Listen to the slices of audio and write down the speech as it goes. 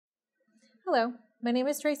Hello, my name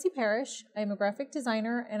is Traci Parrish. I'm a graphic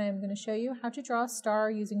designer and I'm going to show you how to draw a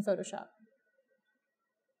star using Photoshop.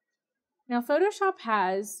 Now Photoshop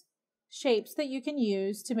has shapes that you can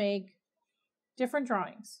use to make different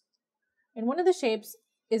drawings. And one of the shapes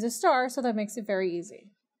is a star, so that makes it very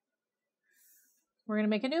easy. We're going to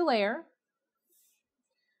make a new layer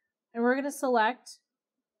and we're going to select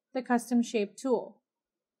the custom shape tool.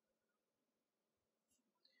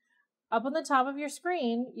 Up on the top of your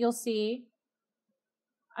screen, you'll see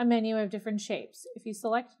a menu of different shapes. If you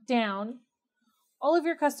select down, all of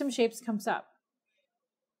your custom shapes comes up.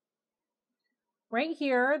 Right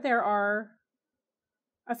here, there are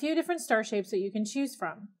a few different star shapes that you can choose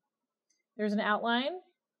from. There's an outline,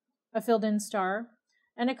 a filled-in star,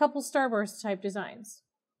 and a couple starburst type designs.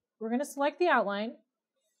 We're going to select the outline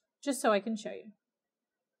just so I can show you.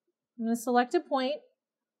 I'm going to select a point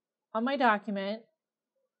on my document.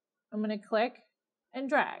 I'm going to click and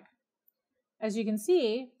drag. As you can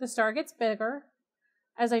see, the star gets bigger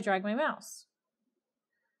as I drag my mouse.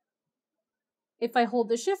 If I hold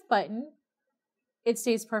the shift button, it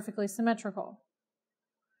stays perfectly symmetrical.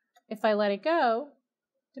 If I let it go,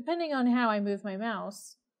 depending on how I move my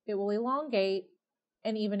mouse, it will elongate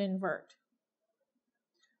and even invert.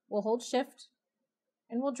 We'll hold shift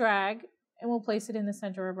and we'll drag and we'll place it in the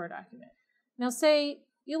center of our document. Now say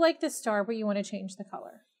you like this star, but you want to change the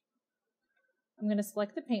color. I'm going to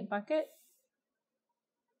select the paint bucket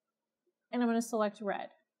and I'm going to select red.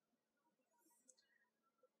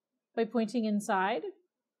 By pointing inside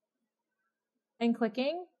and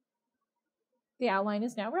clicking, the outline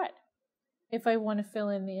is now red. If I want to fill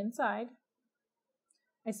in the inside,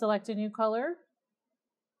 I select a new color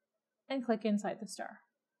and click inside the star.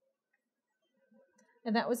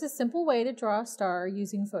 And that was a simple way to draw a star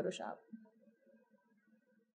using Photoshop.